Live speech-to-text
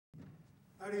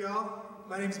Howdy y'all,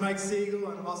 my name's Mike Siegel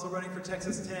and I'm also running for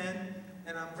Texas 10,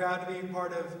 and I'm proud to be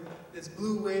part of this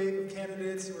blue wave of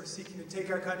candidates who are seeking to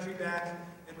take our country back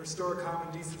and restore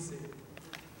common decency.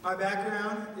 My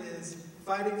background is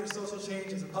fighting for social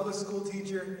change as a public school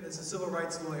teacher and as a civil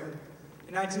rights lawyer.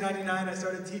 In 1999 I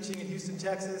started teaching in Houston,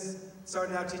 Texas,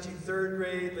 started out teaching 3rd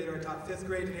grade, later I taught 5th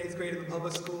grade and 8th grade in the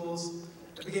public schools.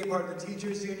 I became part of the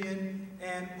teachers union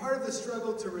and part of the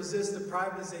struggle to resist the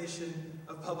privatization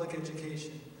of public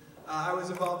education. I was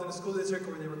involved in a school district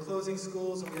where they were closing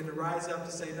schools and we had to rise up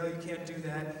to say, no, you can't do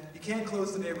that. You can't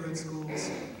close the neighborhood schools.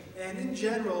 And in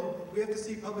general, we have to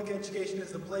see public education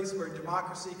as the place where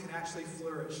democracy can actually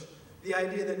flourish. The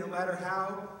idea that no matter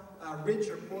how rich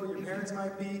or poor your parents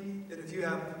might be, that if you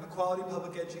have a quality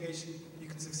public education, you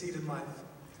can succeed in life.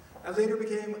 I later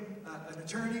became an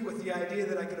attorney with the idea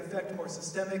that I could affect more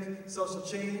systemic social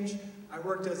change. I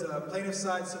worked as a plaintiff's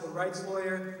side civil rights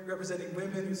lawyer, representing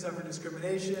women who suffer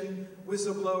discrimination,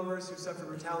 whistleblowers who suffer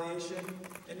retaliation,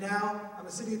 and now I'm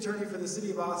a city attorney for the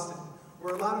city of Austin,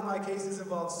 where a lot of my cases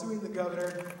involve suing the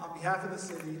governor on behalf of the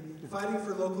city, fighting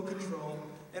for local control,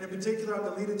 and in particular I'm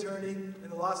the lead attorney in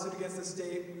the lawsuit against the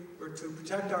state to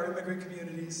protect our immigrant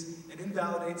communities and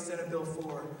invalidate Senate Bill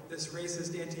 4, this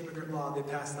racist anti-immigrant law they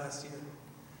passed last year.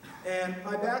 And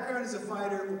my background as a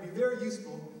fighter would be very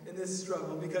useful in this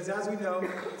struggle because, as we know,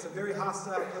 it's a very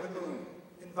hostile political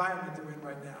environment that we're in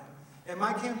right now. And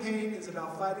my campaign is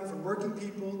about fighting for working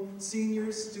people,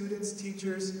 seniors, students,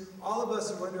 teachers, all of us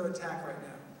who are under attack right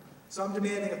now. So I'm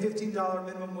demanding a $15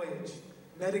 minimum wage,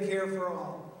 Medicare for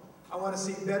all. I want to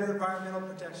see better environmental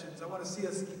protections. I want to see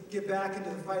us get back into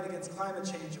the fight against climate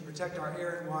change and protect our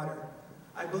air and water.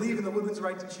 I believe in the women's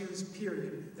right to choose,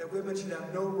 period. That women should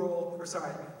have no role,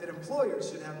 that employers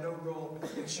should have no role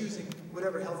in choosing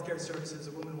whatever healthcare services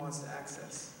a woman wants to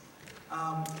access.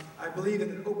 I believe in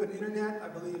an open internet. I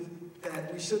believe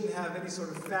that we shouldn't have any sort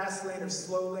of fast lane or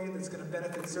slow lane that's going to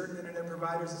benefit certain internet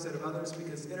providers instead of others,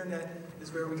 because internet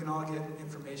is where we can all get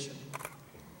information.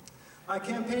 My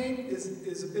campaign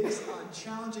is based on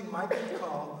challenging Mike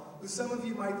McCall, who some of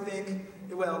you might think,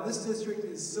 well, this district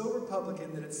is so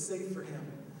Republican that it's safe for him.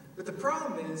 But the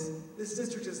problem is, this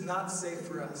district is not safe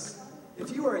for us.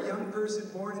 If you are a young person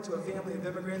born into a family of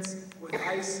immigrants with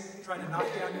ICE trying to knock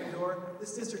down your door,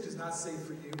 this district is not safe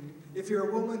for you. If you're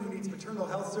a woman who needs maternal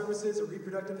health services or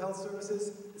reproductive health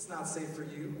services, it's not safe for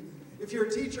you. If you're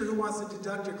a teacher who wants to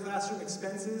deduct your classroom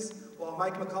expenses, while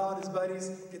Mike McCall and his buddies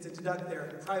get to deduct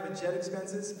their private jet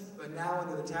expenses, but now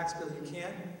under the tax bill you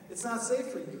can't, it's not safe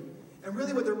for you. And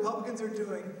really what the Republicans are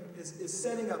doing is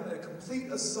setting up a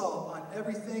complete assault on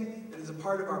everything that is a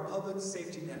part of our public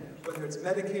safety net, whether it's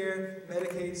Medicare,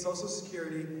 Medicaid, Social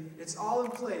Security. It's all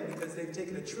in play because they've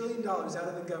taken $1 trillion out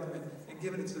of the government and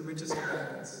given it to the richest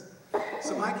Americans.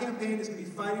 So my campaign is going to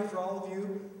be fighting for all of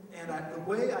you, and the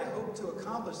way I hope to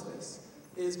accomplish this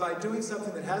is by doing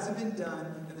something that hasn't been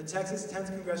done in the Texas 10th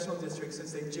Congressional District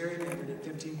since they gerrymandered it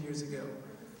 15 years ago.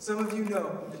 Some of you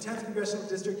know, the 10th Congressional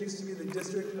District used to be the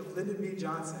district of Lyndon B.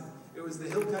 Johnson. It was the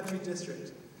Hill Country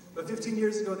District. But 15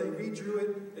 years ago, they redrew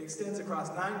it. It extends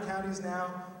across 9 counties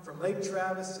now, from Lake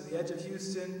Travis to the edge of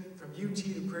Houston, from UT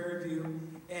to Prairie View,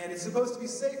 and it's supposed to be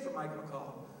safe for Mike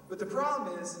McCall. But the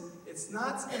problem is, it's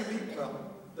not going to be, well,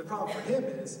 the problem for him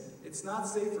is, it's not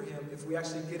safe for him if we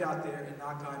actually get out there and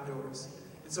knock on doors.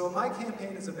 And so what my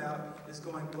campaign is about is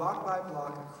going block by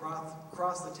block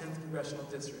across the 10th Congressional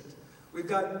District. We've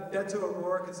got Beto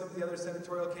O'Rourke and some of the other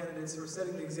senatorial candidates who are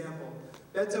setting the example.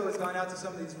 Beto has gone out to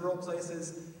some of these rural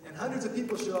places, and hundreds of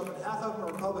people show up, and half of them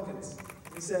are Republicans.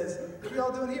 And he says, what are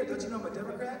y'all doing here? Don't you know I'm a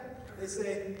Democrat? They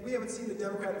say, we haven't seen a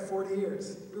Democrat in 40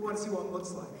 years. We want to see what it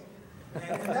looks like.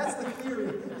 And that's the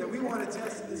theory that we want to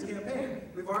test in this campaign.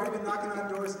 We've already been knocking on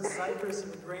doors in Cypress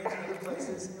and LaGrange and other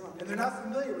places, and they're not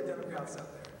familiar with Democrats out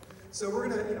there. So we're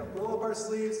going to roll up our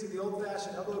sleeves, do the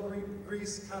old-fashioned elbow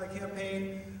grease kind of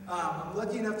campaign. I'm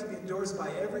lucky enough to be endorsed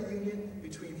by every union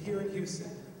between here and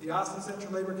Houston. The Austin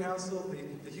Central Labor Council,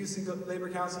 the Houston Labor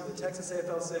Council, the Texas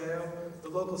AFL-CIO, the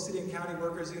local city and county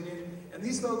workers union. And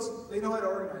these folks, they know how to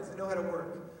organize, they know how to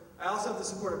work. I also have the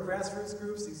support of grassroots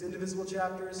groups, these indivisible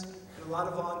chapters, and a lot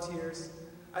of volunteers.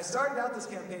 I started out this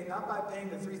campaign not by paying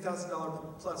the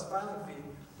 $3,000 plus filing fee,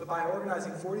 but by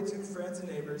organizing 42 friends and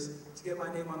neighbors to get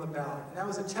my name on the ballot. And that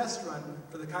was a test run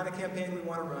for the kind of campaign we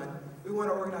want to run. We want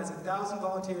to organize 1,000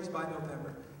 volunteers by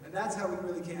November. And that's how we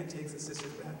really can take this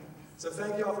district back. So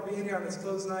thank you all for being here on this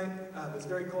closed night, this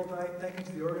very cold night. Thank you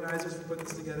to the organizers for putting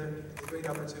this together. It's a great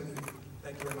opportunity.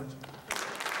 Thank you very much.